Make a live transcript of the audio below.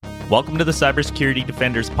Welcome to the Cybersecurity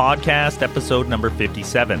Defenders Podcast, episode number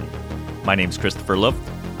 57. My name's Christopher Luft.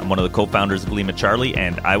 I'm one of the co-founders of Lima Charlie,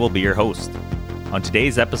 and I will be your host. On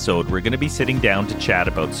today's episode, we're going to be sitting down to chat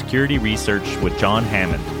about security research with John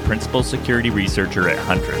Hammond, Principal Security Researcher at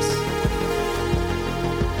Huntress.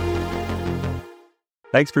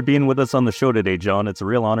 Thanks for being with us on the show today, John. It's a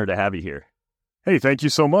real honor to have you here. Hey, thank you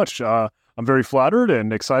so much. I'm very flattered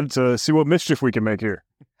and excited to see what mischief we can make here.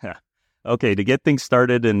 Okay, to get things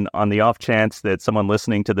started, and on the off chance that someone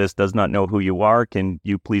listening to this does not know who you are, can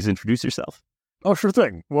you please introduce yourself? Oh, sure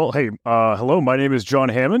thing. Well, hey, hello, my name is John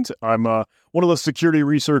Hammond. I'm one of the security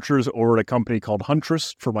researchers over at a company called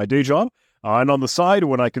Huntress for my day job. And on the side,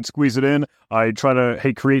 when I can squeeze it in, I try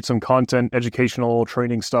to, create some content, educational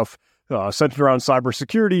training stuff centered around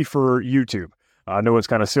cybersecurity for YouTube. I know it's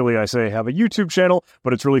kind of silly, I say, have a YouTube channel,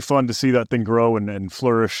 but it's really fun to see that thing grow and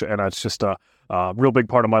flourish, and it's just a real big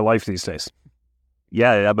part of my life these days.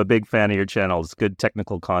 Yeah, I'm a big fan of your channel. It's good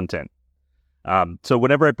technical content. So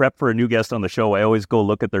whenever I prep for a new guest on the show, I always go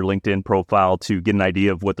look at their LinkedIn profile to get an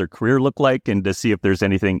idea of what their career looked like and to see if there's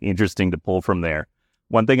anything interesting to pull from there.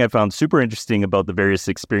 One thing I found super interesting about the various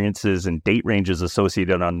experiences and date ranges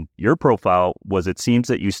associated on your profile was it seems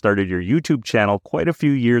that you started your YouTube channel quite a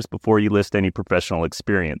few years before you list any professional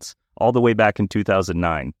experience, all the way back in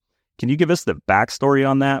 2009. Can you give us the backstory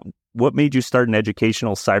on that? What made you start an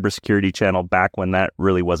educational cybersecurity channel back when that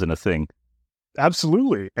really wasn't a thing?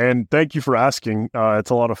 Absolutely. And thank you for asking. It's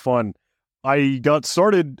a lot of fun. I got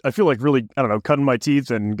started, I feel like really, cutting my teeth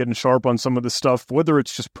and getting sharp on some of this stuff, whether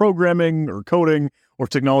it's just programming or coding or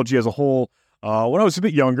technology as a whole. When I was a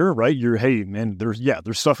bit younger, right,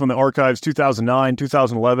 there's stuff in the archives, 2009,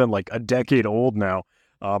 2011, like a decade old now.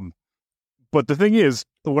 But the thing is,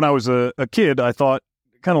 when I was a kid, I thought,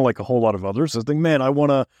 kind of like a whole lot of others, I think, man, I want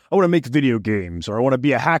to make video games, or I want to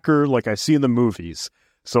be a hacker like I see in the movies.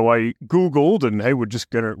 So I Googled and, would just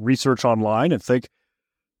get a research online and think,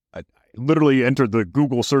 I literally entered the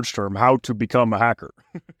Google search term, how to become a hacker.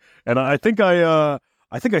 And I think I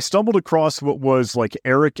stumbled across what was like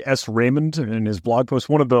Eric S. Raymond in his blog post,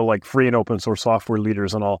 one of the like free and open source software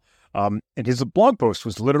leaders and all. And his blog post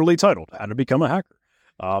was literally titled, How to Become a Hacker.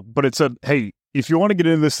 But it said, hey, if you want to get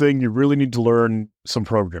into this thing, you really need to learn some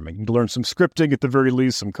programming. You need to learn some scripting at the very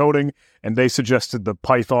least, some coding. And they suggested the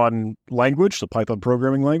Python language, the Python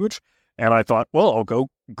programming language. And I thought, well, I'll go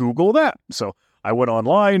Google that. So I went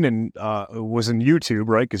online and was in YouTube,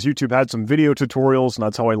 right? Because YouTube had some video tutorials, and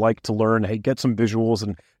that's how I like to learn. Hey, get some visuals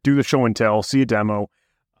and do the show and tell, see a demo.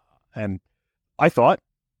 And I thought,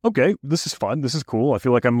 okay, this is fun. This is cool. I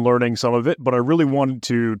feel like I'm learning some of it, but I really wanted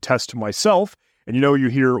to test myself. And you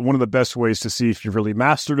hear one of the best ways to see if you've really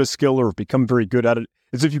mastered a skill or become very good at it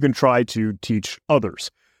is if you can try to teach others.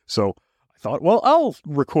 So I thought, well, I'll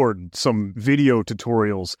record some video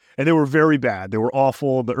tutorials. And they were very bad. They were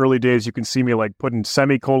awful. The early days, you can see me like putting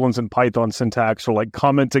semicolons in Python syntax or like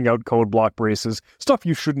commenting out code block braces, stuff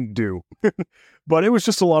you shouldn't do. But it was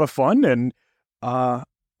just a lot of fun. And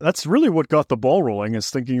that's really what got the ball rolling, is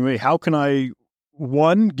thinking, hey, how can I,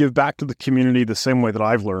 one, give back to the community the same way that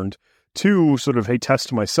I've learned? Two, sort of,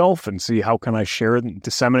 test myself and see how can I share and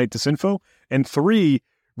disseminate this info. And three,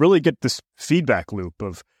 really get this feedback loop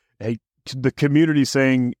of, the community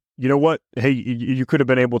saying, you know what, you could have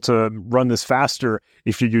been able to run this faster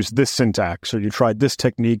if you used this syntax, or you tried this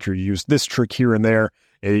technique, or you used this trick here and there.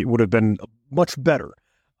 It would have been much better.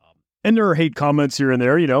 And there are hate comments here and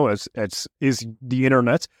there, as is the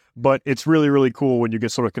internet. But it's really, really cool when you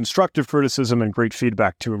get sort of constructive criticism and great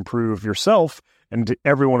feedback to improve yourself and to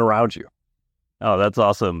everyone around you. Oh, that's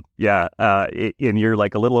awesome. Yeah. And you're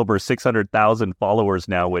like a little over 600,000 followers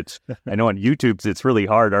now, which I know on YouTube's it's really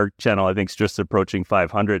hard. Our channel, I think, is just approaching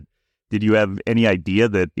 500. Did you have any idea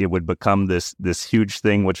that it would become this huge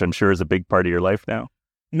thing, which I'm sure is a big part of your life now?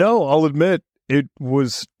 No, I'll admit it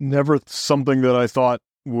was never something that I thought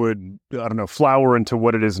would, flower into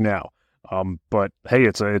what it is now. But hey,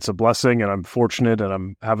 it's a blessing, and I'm fortunate, and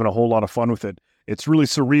I'm having a whole lot of fun with it. It's really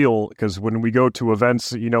surreal because when we go to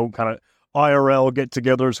events, kind of IRL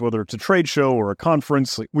get-togethers, whether it's a trade show or a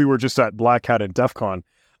conference, like we were just at Black Hat at DEF CON,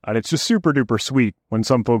 and it's just super duper sweet when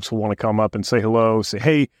some folks will want to come up and say hello, say,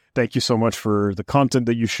 hey, thank you so much for the content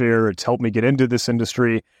that you share. It's helped me get into this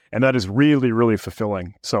industry, and that is really, really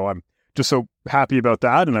fulfilling. So I'm just so happy about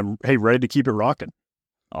that, and I'm, ready to keep it rocking.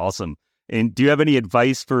 Awesome. And do you have any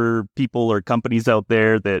advice for people or companies out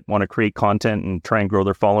there that want to create content and try and grow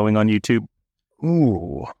their following on YouTube?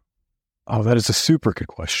 Ooh. Oh, that is a super good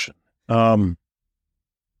question. I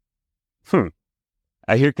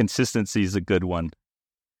hear consistency is a good one.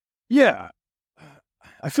 Yeah.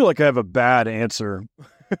 I feel like I have a bad answer.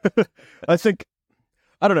 I think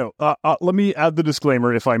I don't know. Let me add the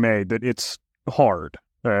disclaimer, if I may, that it's hard,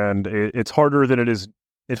 and it's harder than it is.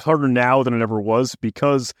 It's harder now than it ever was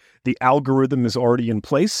because the algorithm is already in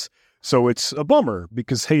place. So it's a bummer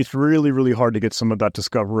because, hey, it's really, really hard to get some of that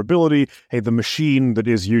discoverability. Hey, the machine that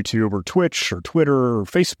is YouTube or Twitch or Twitter or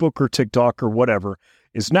Facebook or TikTok or whatever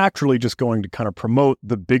is naturally just going to kind of promote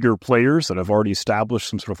the bigger players that have already established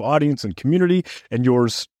some sort of audience and community, and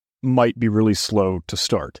yours might be really slow to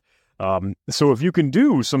start. So if you can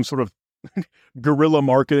do some sort of guerrilla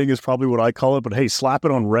marketing is probably what I call it, but hey, slap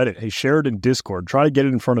it on Reddit. Hey, share it in Discord. Try to get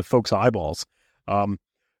it in front of folks' eyeballs.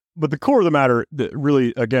 But the core of the matter,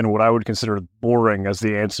 really, again, what I would consider boring as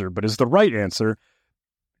the answer, but is the right answer.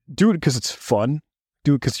 Do it because it's fun.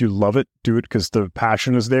 Do it because you love it. Do it because the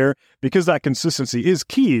passion is there. Because that consistency is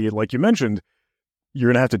key, like you mentioned, you're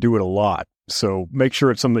going to have to do it a lot. So make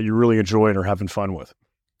sure it's something that you really enjoy and are having fun with.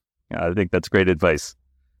 Yeah, I think that's great advice.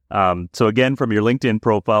 So again, from your LinkedIn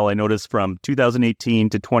profile, I noticed from 2018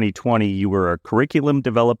 to 2020, you were a curriculum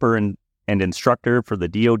developer and instructor for the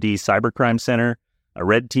DoD Cybercrime Center, a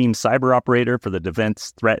Red Team cyber operator for the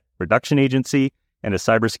Defense Threat Reduction Agency, and a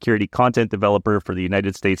cybersecurity content developer for the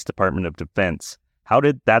United States Department of Defense. How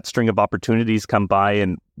did that string of opportunities come by,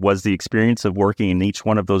 and was the experience of working in each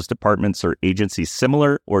one of those departments or agencies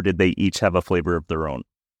similar, or did they each have a flavor of their own?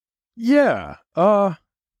 Yeah.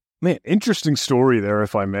 Man, interesting story there,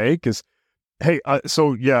 if I may, because, hey,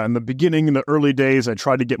 in the beginning, in the early days, I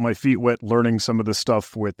tried to get my feet wet learning some of the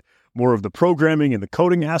stuff with more of the programming and the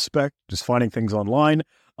coding aspect, just finding things online.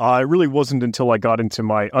 It really wasn't until I got into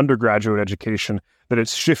my undergraduate education that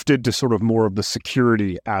it's shifted to sort of more of the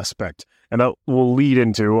security aspect. And that will lead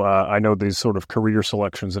into, I know, these sort of career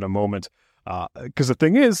selections in a moment. Because the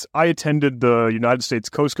thing is, I attended the United States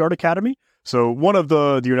Coast Guard Academy. So one of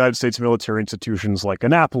the United States military institutions like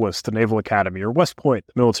Annapolis, the Naval Academy, or West Point,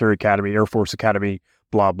 the Military Academy, Air Force Academy,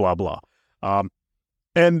 blah, blah, blah.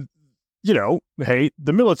 And, you know, hey,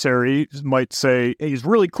 the military might say, hey, it's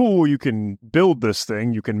really cool. You can build this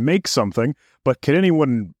thing. You can make something. But can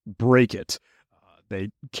anyone break it? They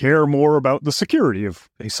care more about the security of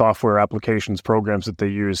software applications, programs that they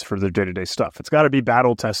use for their day-to-day stuff. It's got to be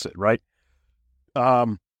battle tested, right?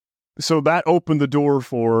 So that opened the door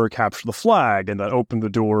for Capture the Flag, and that opened the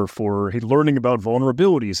door for learning about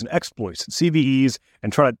vulnerabilities and exploits and CVEs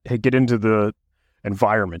and try to get into the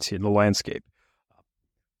environment in the landscape.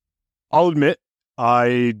 I'll admit,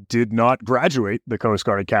 I did not graduate the Coast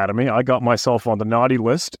Guard Academy. I got myself on the naughty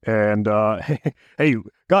list and,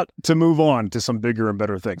 got to move on to some bigger and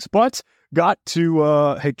better things. But got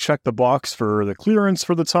to, check the box for the clearance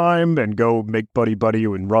for the time and go make buddy-buddy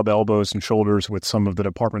and rub elbows and shoulders with some of the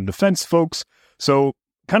Department of Defense folks. So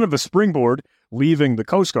kind of a springboard leaving the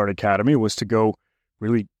Coast Guard Academy was to go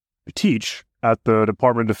really teach at the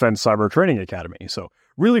Department of Defense Cyber Training Academy. So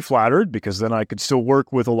really flattered because then I could still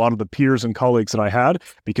work with a lot of the peers and colleagues that I had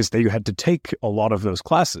because they had to take a lot of those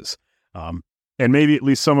classes. And maybe at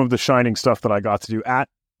least some of the shining stuff that I got to do at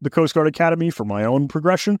the Coast Guard Academy for my own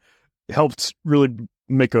progression helped really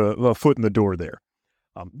make a foot in the door there.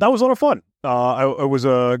 That was a lot of fun. I was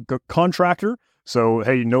a contractor, so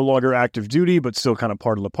hey, no longer active duty, but still kind of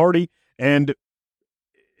part of the party. And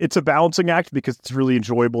it's a balancing act because it's really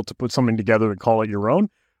enjoyable to put something together and call it your own.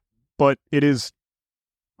 But it is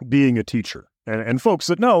being a teacher. And folks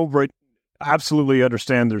that know, right, absolutely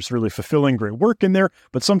understand there's really fulfilling, great work in there,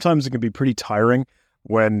 but sometimes it can be pretty tiring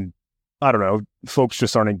when, I don't know, folks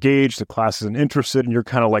just aren't engaged, the class isn't interested, and you're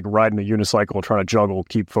kind of like riding a unicycle trying to juggle,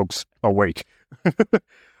 keep folks awake.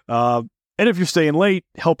 And if you're staying late,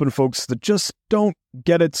 helping folks that just don't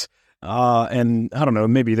get it, and I don't know,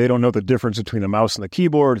 maybe they don't know the difference between the mouse and the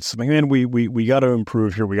keyboard. It's like, man, we got to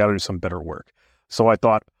improve here. We got to do some better work. So I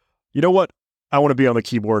thought, you know what? I want to be on the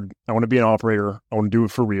keyboard. I want to be an operator. I want to do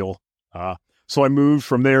it for real. So I moved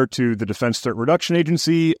from there to the Defense Threat Reduction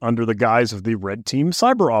Agency under the guise of the Red Team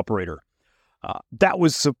Cyber Operator. That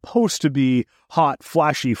was supposed to be hot,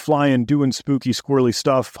 flashy, flying, doing spooky, squirrely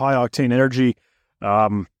stuff, high-octane energy.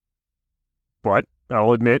 But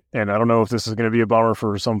I'll admit, and I don't know if this is going to be a bummer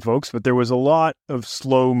for some folks, but there was a lot of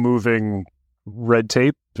slow-moving red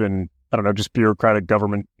tape and, I don't know, just bureaucratic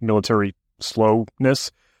government military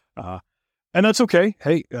slowness. And that's okay.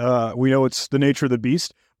 Hey, we know it's the nature of the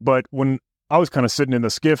beast. But when I was kind of sitting in the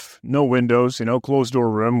skiff, no windows, closed door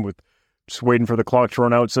room with just waiting for the clock to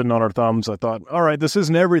run out, sitting on our thumbs, I thought, all right, this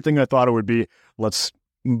isn't everything I thought it would be. Let's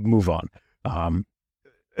move on.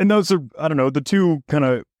 And those are, I don't know, the two kind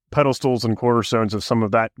of pedestals and cornerstones of some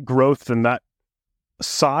of that growth and that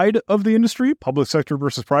side of the industry, public sector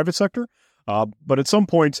versus private sector. But at some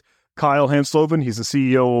point, Kyle Hansloven, he's the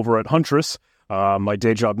CEO over at Huntress, my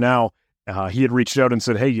day job now, He had reached out and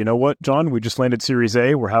said, hey, you know what, John, we just landed Series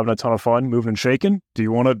A. We're having a ton of fun, moving and shaking. Do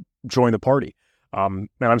you want to join the party? And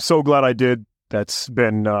I'm so glad I did. That's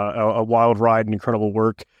been a wild ride and incredible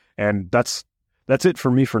work. And that's it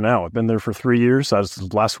for me for now. I've been there for 3 years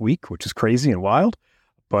as last week, which is crazy and wild.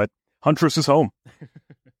 But Huntress is home.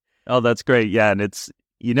 Oh, that's great. Yeah, and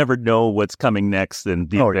you never know what's coming next, and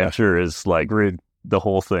the adventure is like the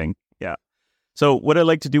whole thing. Yeah. So what I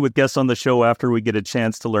like to do with guests on the show after we get a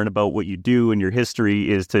chance to learn about what you do and your history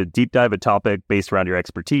is to deep dive a topic based around your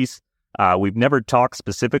expertise. We've never talked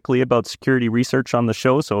specifically about security research on the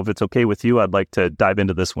show, so if it's okay with you, I'd like to dive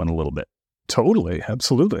into this one a little bit. Totally.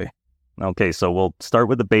 Absolutely. Okay, so we'll start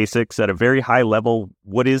with the basics. At a very high level,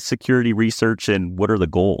 what is security research and what are the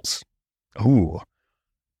goals? Ooh.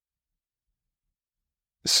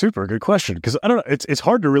 Super good question, because I don't know, it's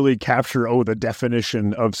hard to really capture the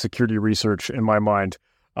definition of security research in my mind.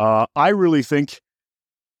 I really think,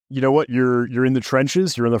 you know what, you're in the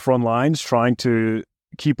trenches, you're in the front lines trying to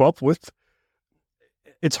keep up with,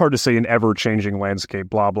 it's hard to say, an ever-changing landscape,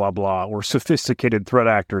 blah, blah, blah, or sophisticated threat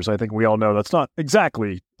actors. I think we all know that's not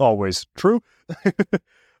exactly always true.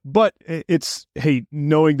 But it's, hey,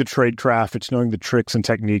 knowing the tradecraft, it's knowing the tricks and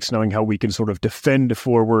techniques, knowing how we can sort of defend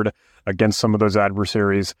forward against some of those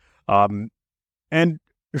adversaries. And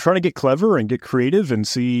you're trying to get clever and get creative and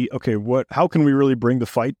see, okay, how can we really bring the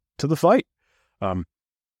fight to the fight?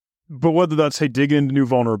 But whether that's, hey, digging into new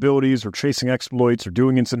vulnerabilities or chasing exploits or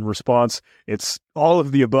doing incident response, it's all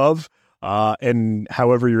of the above. And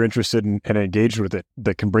however you're interested and engaged with it,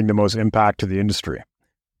 that can bring the most impact to the industry.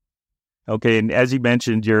 Okay, and as you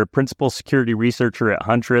mentioned, you're a principal security researcher at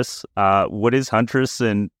Huntress. What is Huntress,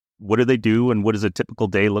 and what do they do, and what does a typical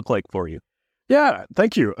day look like for you? Yeah,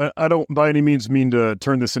 thank you. I don't by any means mean to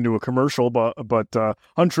turn this into a commercial, but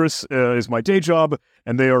Huntress is my day job,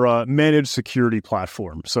 and they are a managed security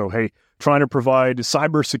platform. So, hey, trying to provide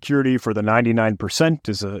cybersecurity for the 99%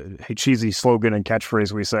 is a cheesy slogan and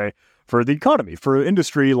catchphrase we say for the economy, for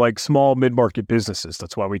industry like small mid-market businesses.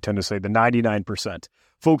 That's why we tend to say the 99%.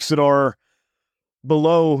 Folks that are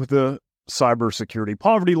below the cybersecurity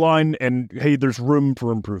poverty line, and hey, there's room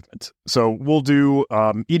for improvement. So we'll do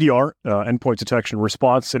EDR, endpoint detection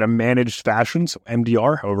response, in a managed fashion, so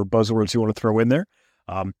MDR, however buzzwords you want to throw in there.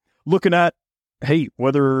 Looking at, hey,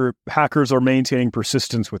 whether hackers are maintaining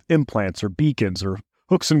persistence with implants or beacons or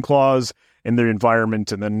hooks and claws in their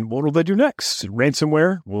environment, and then what will they do next?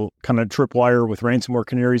 Ransomware, we'll kind of tripwire with ransomware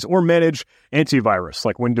canaries, or manage antivirus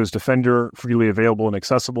like Windows Defender, freely available and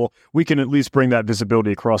accessible. We can at least bring that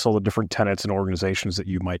visibility across all the different tenants and organizations that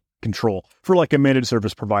you might control for like a managed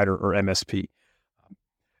service provider or MSP.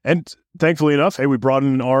 And thankfully enough, hey, we brought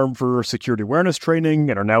in an arm for security awareness training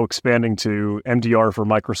and are now expanding to MDR for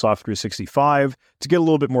Microsoft 365 to get a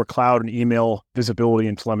little bit more cloud and email visibility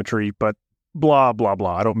and telemetry, but blah, blah,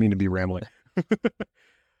 blah. I don't mean to be rambling.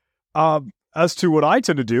 As to what I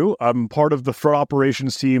tend to do, I'm part of the threat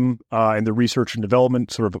operations team and the research and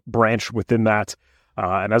development sort of branch within that.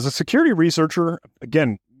 And as a security researcher,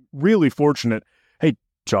 again, really fortunate. Hey,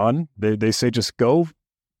 John, they say just go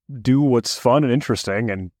do what's fun and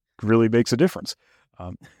interesting and really makes a difference.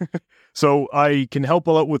 So I can help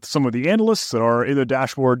out with some of the analysts that are in the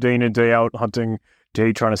dashboard day in and day out, hunting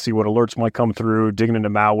day, trying to see what alerts might come through, digging into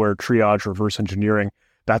malware, triage, reverse engineering.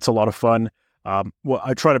 That's a lot of fun.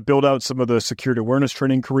 I try to build out some of the security awareness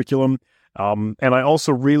training curriculum. And I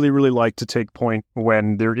also really, really like to take point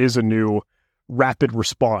when there is a new rapid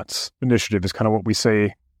response initiative, is kind of what we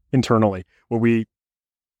say internally, where we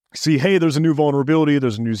see, hey, there's a new vulnerability,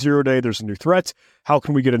 there's a new 0-day, there's a new threat. How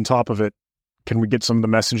can we get on top of it? Can we get some of the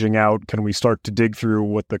messaging out? Can we start to dig through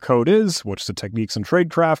what the code is? What's the techniques and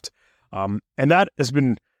tradecraft? And that has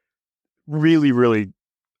been really, really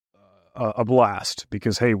a blast,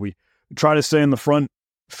 because, hey, we try to stay in the front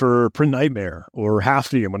for Print Nightmare or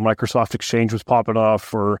Halfdium when Microsoft Exchange was popping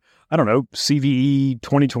off, or, I don't know, CVE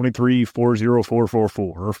 2023-40444,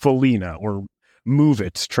 or Felina, or Move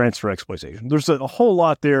It, transfer exploitation. There's a whole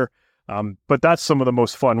lot there, but that's some of the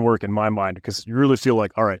most fun work in my mind, because you really feel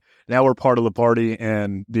like, all right, now we're part of the party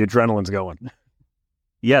and the adrenaline's going.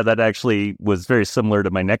 Yeah, that actually was very similar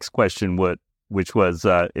to my next question, which was,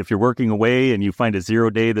 if you're working away and you find a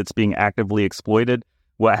 0-day that's being actively exploited,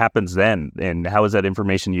 what happens then? And how is that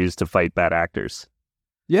information used to fight bad actors?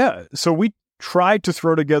 Yeah, so we tried to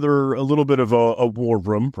throw together a little bit of a war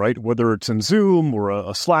room, right? Whether it's in Zoom or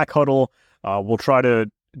a Slack huddle, we'll try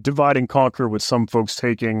to divide and conquer, with some folks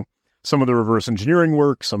taking some of the reverse engineering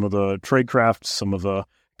work, some of the tradecraft, some of the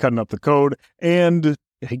cutting up the code, and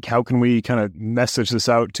hey, how can we kind of message this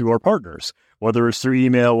out to our partners? whether it's through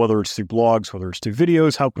email, whether it's through blogs, whether it's through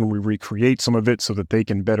videos. How can we recreate some of it so that they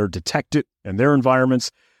can better detect it in their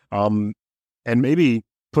environments? And maybe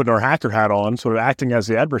putting our hacker hat on, sort of acting as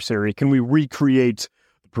the adversary, can we recreate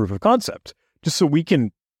the proof of concept just so we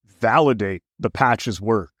can validate the patch's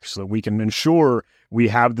work, so that we can ensure we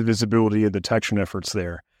have the visibility and detection efforts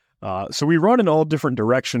there. So we run in all different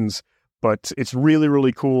directions, but it's really,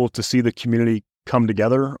 really cool to see the community come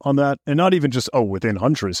together on that. And not even just, within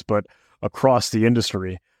Huntress, but across the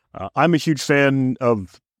industry. I'm a huge fan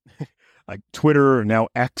of like Twitter, now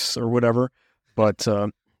X or whatever, but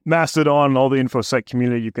Mastodon and all the InfoSec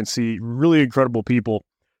community, you can see really incredible people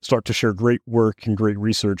start to share great work and great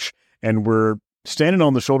research. And we're standing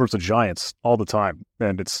on the shoulders of giants all the time.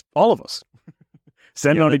 And it's all of us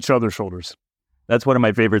standing on each other's shoulders. That's one of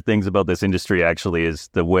my favorite things about this industry, actually, is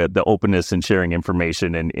the openness and sharing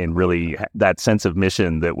information and really that sense of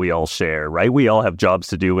mission that we all share, right? We all have jobs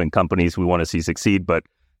to do and companies we want to see succeed, but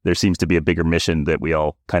there seems to be a bigger mission that we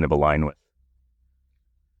all kind of align with.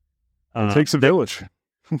 It takes a village.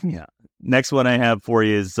 Yeah. Next one I have for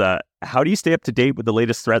you is, how do you stay up to date with the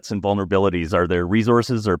latest threats and vulnerabilities? Are there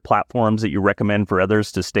resources or platforms that you recommend for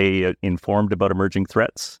others to stay informed about emerging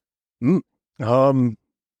threats?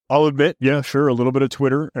 I'll admit, yeah, sure, a little bit of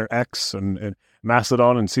Twitter or X and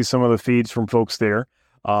Mastodon, and see some of the feeds from folks there.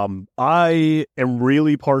 I am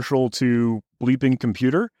really partial to Bleeping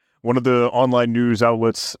Computer. One of the online news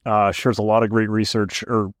outlets shares a lot of great research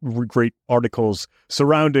or great articles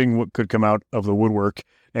surrounding what could come out of the woodwork.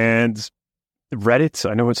 And Reddit,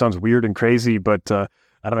 I know it sounds weird and crazy, but I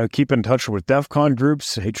don't know, keep in touch with DEF CON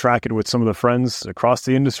groups, track it with some of the friends across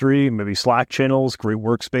the industry, maybe Slack channels, great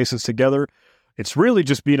workspaces together. It's really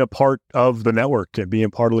just being a part of the network and being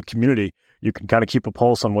part of the community. You can kind of keep a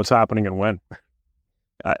pulse on what's happening and when.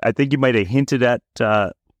 I think you might have hinted at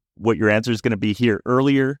what your answer is going to be here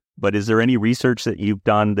earlier, but is there any research that you've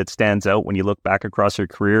done that stands out when you look back across your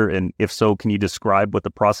career? And if so, can you describe what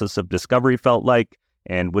the process of discovery felt like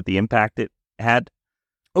and what the impact it had?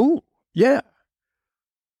 Oh, yeah.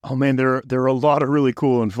 Oh, man, there are a lot of really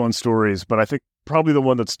cool and fun stories, but I think probably the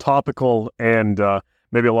one that's topical and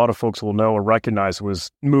maybe a lot of folks will know or recognize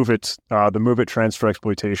was MoveIt, the MoveIt transfer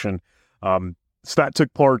exploitation. So that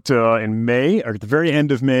took part in May, or at the very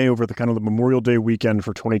end of May, over the kind of the Memorial Day weekend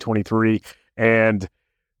for 2023. And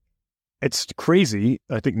it's crazy.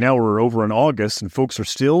 I think now we're over in August and folks are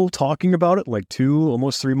still talking about it like 2,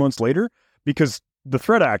 almost 3 months later, because the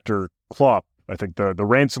threat actor, Clop, I think the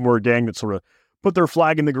ransomware gang that sort of put their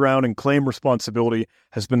flag in the ground and claim responsibility,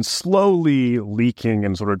 has been slowly leaking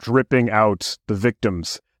and sort of dripping out the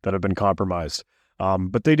victims that have been compromised.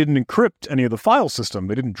 But they didn't encrypt any of the file system.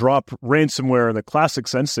 They didn't drop ransomware in the classic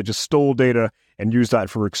sense. They just stole data and used that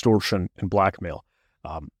for extortion and blackmail.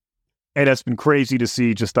 And it's been crazy to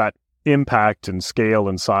see just that impact and scale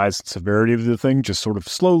and size and severity of the thing just sort of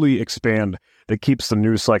slowly expand that keeps the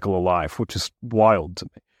news cycle alive, which is wild to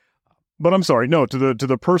me. But I'm sorry, no, to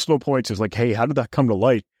the personal points is like, hey, how did that come to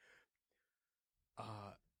light?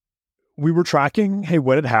 We were tracking, hey,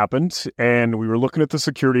 when it happened, and we were looking at the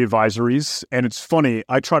security advisories. And it's funny,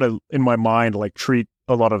 I try to, in my mind, like treat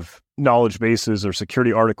a lot of knowledge bases or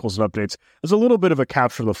security articles and updates as a little bit of a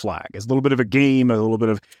capture the flag, as a little bit of a game, a little bit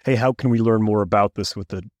of, hey, how can we learn more about this with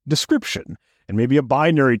the description and maybe a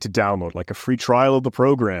binary to download, like a free trial of the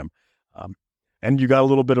program. And you got a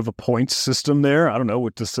little bit of a points system there. I don't know,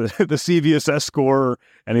 with just the CVSS score or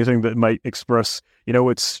anything that might express,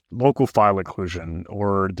 it's local file inclusion,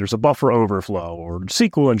 or there's a buffer overflow, or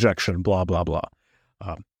SQL injection, blah, blah, blah.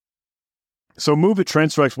 So MoveIt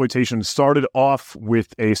transfer exploitation started off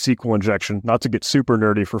with a SQL injection, not to get super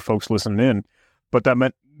nerdy for folks listening in, but that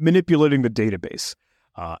meant manipulating the database.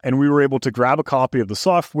 And we were able to grab a copy of the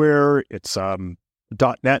software. It's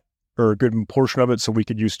 .NET, or a good portion of it, so we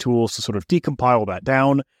could use tools to sort of decompile that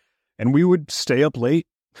down. And we would stay up late,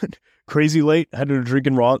 crazy late, had to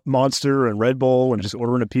drinking Monster and Red Bull and just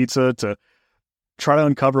ordering a pizza to try to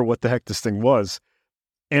uncover what the heck this thing was.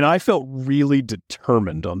 And I felt really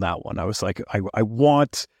determined on that one. I was like, I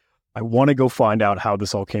want to go find out how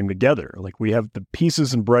this all came together. Like, we have the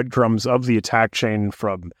pieces and breadcrumbs of the attack chain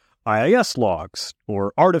from IIS logs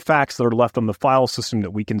or artifacts that are left on the file system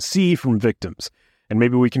that we can see from victims. And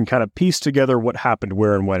maybe we can kind of piece together what happened,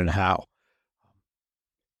 where and when and how.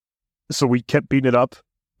 So we kept beating it up.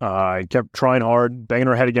 I kept trying hard, banging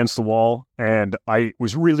our head against the wall. And I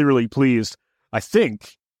was really, really pleased. I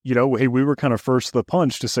think, hey, we were kind of first to the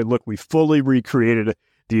punch to say, look, we fully recreated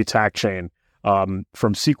the attack chain from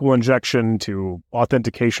SQL injection to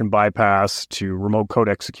authentication bypass to remote code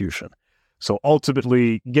execution. So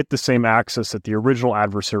ultimately get the same access that the original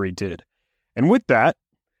adversary did. And with that,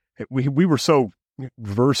 we were so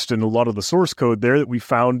versed in a lot of the source code there that we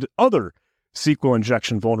found other SQL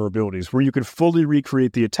injection vulnerabilities where you could fully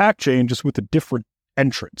recreate the attack chain just with a different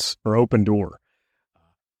entrance or open door.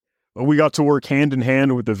 We got to work hand in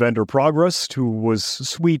hand with the vendor Progress, who was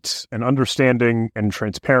sweet and understanding and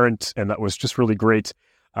transparent, and that was just really great.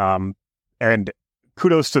 And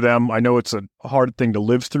kudos to them. I know it's a hard thing to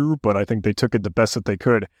live through, but I think they took it the best that they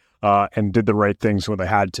could and did the right things when they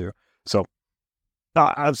had to. So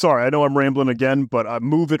I'm sorry, I know I'm rambling again, but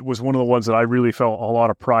Move It was one of the ones that I really felt a lot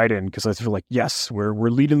of pride in because I feel like, yes, we're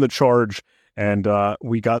leading the charge, and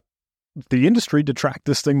we got the industry to track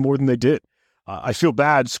this thing more than they did. I feel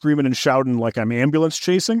bad screaming and shouting like I'm ambulance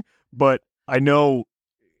chasing, but I know,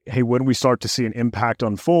 hey, when we start to see an impact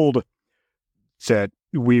unfold, that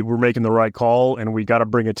we were making the right call and we got to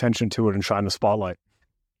bring attention to it and shine the spotlight.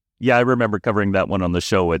 Yeah, I remember covering that one on the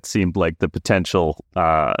show. It seemed like the potential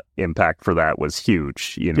impact for that was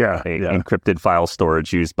huge. Encrypted file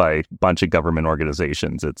storage used by a bunch of government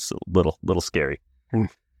organizations. It's a little scary.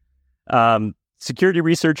 Security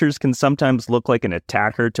researchers can sometimes look like an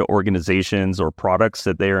attacker to organizations or products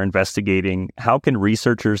that they are investigating. How can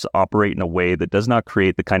researchers operate in a way that does not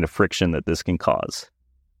create the kind of friction that this can cause?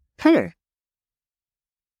 Hey.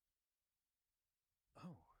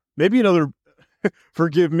 Maybe another,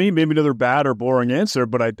 forgive me, maybe another bad or boring answer,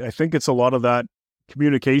 but I think it's a lot of that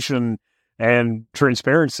communication and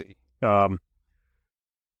transparency.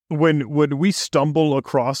 When we stumble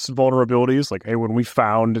across vulnerabilities, like, hey, when we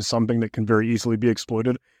found something that can very easily be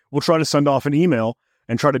exploited, we'll try to send off an email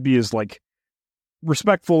and try to be as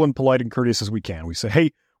respectful and polite and courteous as we can. We say,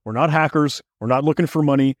 hey, we're not hackers. We're not looking for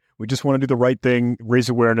money. We just want to do the right thing, raise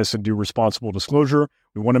awareness, and do responsible disclosure.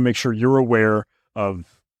 We want to make sure you're aware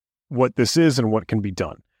of what this is and what can be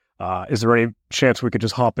done. Is there any chance we could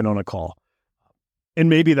just hop in on a call? And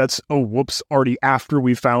maybe that's, oh, whoops, already after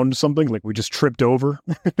we found something, like we just tripped over.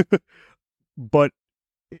 But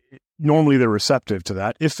normally they're receptive to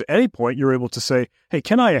that. If at any point you're able to say, hey,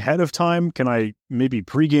 can I ahead of time, can I maybe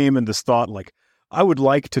pregame in this thought, like, I would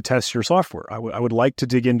like to test your software. I would like to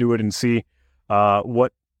dig into it and see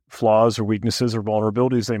what flaws or weaknesses or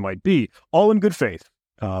vulnerabilities they might be, all in good faith,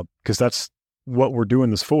 because that's what we're doing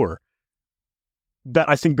this for. That,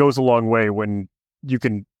 I think, goes a long way when you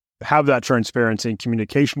can have that transparency and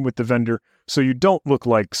communication with the vendor so you don't look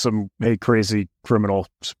like some, hey, crazy criminal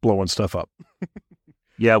blowing stuff up.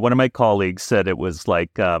 Yeah, one of my colleagues said it was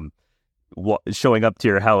like showing up to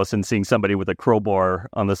your house and seeing somebody with a crowbar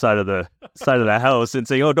on the side of the house and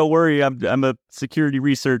saying, oh, don't worry, I'm a security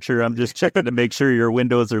researcher. I'm just checking to make sure your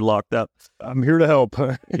windows are locked up. I'm here to help.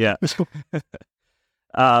 Yeah.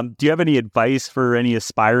 Do you have any advice for any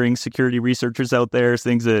aspiring security researchers out there?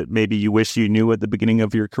 Things that maybe you wish you knew at the beginning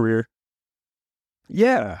of your career?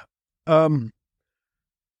 Yeah.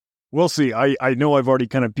 We'll see. I know I've already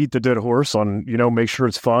kind of beat the dead horse on, make sure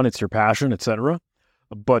it's fun, it's your passion, etc.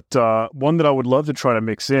 But one that I would love to try to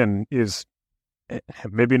mix in is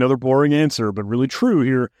maybe another boring answer, but really true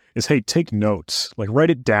here is, hey, take notes, like write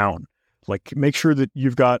it down, like make sure that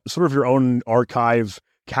you've got sort of your own archive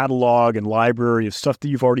catalog and library of stuff that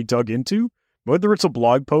you've already dug into, whether it's a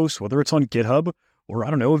blog post, whether it's on GitHub, or I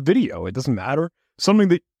don't know, a video, it doesn't matter. Something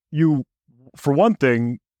that you, for one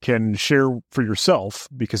thing, can share for yourself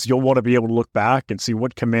because you'll want to be able to look back and see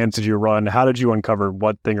what commands did you run, how did you uncover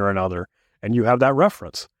one thing or another, and you have that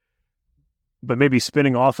reference. But maybe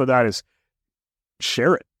spinning off of that is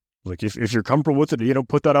share it. Like if you're comfortable with it,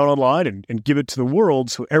 put that out online and give it to the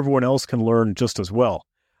world so everyone else can learn just as well.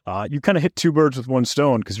 You kind of hit two birds with one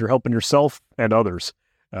stone because you're helping yourself and others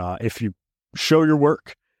if you show your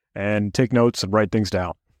work and take notes and write things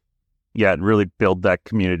down. Yeah, and really build that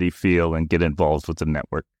community feel and get involved with the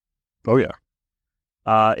network. Oh, yeah.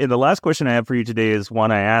 And the last question I have for you today is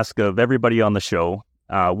one I ask of everybody on the show.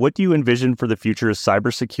 What do you envision for the future of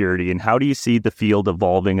cybersecurity, and how do you see the field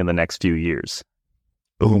evolving in the next few years?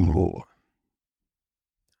 Ooh.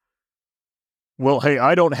 Well, hey,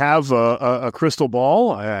 I don't have a crystal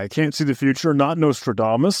ball. I can't see the future, not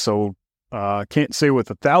Nostradamus, so can't say with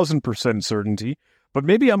 1,000% certainty. But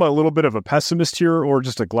maybe I'm a little bit of a pessimist here, or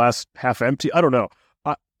just a glass half empty. I don't know.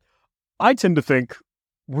 I tend to think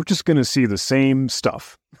we're just going to see the same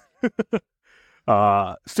stuff.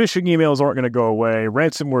 Phishing emails aren't going to go away.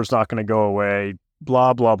 Ransomware is not going to go away.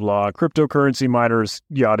 Blah, blah, blah. Cryptocurrency miners,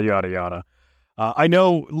 yada, yada, yada. I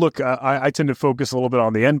know, look, I tend to focus a little bit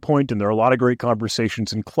on the endpoint, and there are a lot of great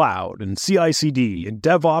conversations in cloud and CI/CD and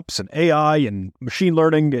DevOps and AI and machine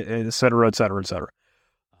learning, et cetera, et cetera, et cetera.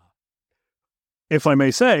 If I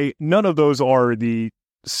may say, none of those are the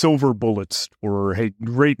silver bullets or a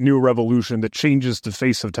great new revolution that changes the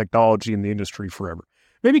face of technology in the industry forever.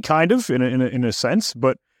 maybe kind of in a sense,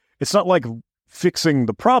 but it's not like fixing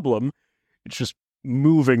the problem. It's just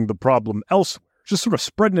moving the problem elsewhere, just sort of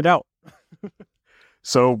spreading it out.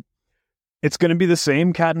 So it's going to be the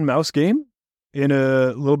same cat and mouse game in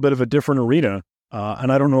a little bit of a different arena.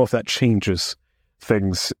 And I don't know if that changes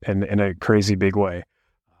things in a crazy big way.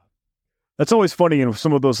 That's always funny in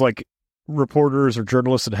some of those like reporters or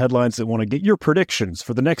journalists and headlines that want to get your predictions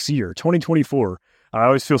for the next year, 2024. I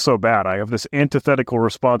always feel so bad. I have this antithetical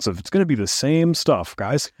response of, it's going to be the same stuff,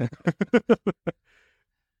 guys.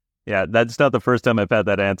 Yeah, that's not the first time I've had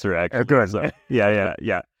that answer, actually. Good. So,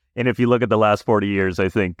 yeah. And if you look at the last 40 years, I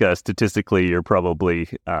think statistically you're probably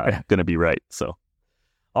going to be right. So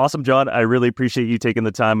awesome, John. I really appreciate you taking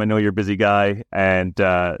the time. I know you're a busy guy, and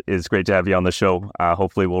it's great to have you on the show.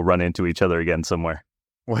 Hopefully we'll run into each other again somewhere.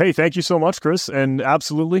 Well, hey, thank you so much, Chris. And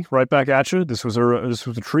absolutely, right back at you. This was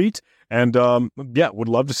a treat. And would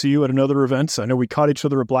love to see you at another event. I know we caught each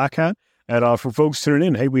other at Black Hat. And for folks tuning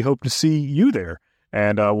in, hey, we hope to see you there.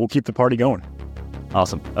 And we'll keep the party going.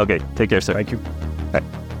 Awesome. Okay, take care, sir. Thank you. Bye.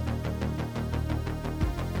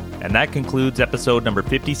 And that concludes episode number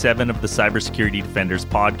 57 of the Cybersecurity Defenders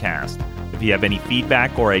podcast. If you have any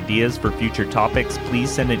feedback or ideas for future topics,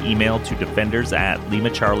 please send an email to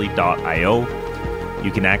defenders@limacharlie.io.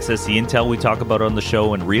 You can access the intel we talk about on the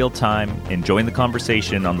show in real time and join the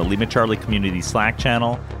conversation on the Lima Charlie community Slack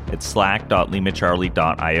channel at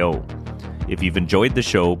slack.limacharlie.io. If you've enjoyed the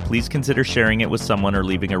show, please consider sharing it with someone or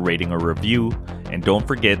leaving a rating or review. And don't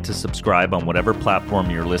forget to subscribe on whatever platform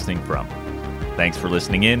you're listening from. Thanks for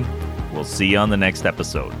listening in. We'll see you on the next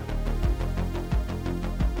episode.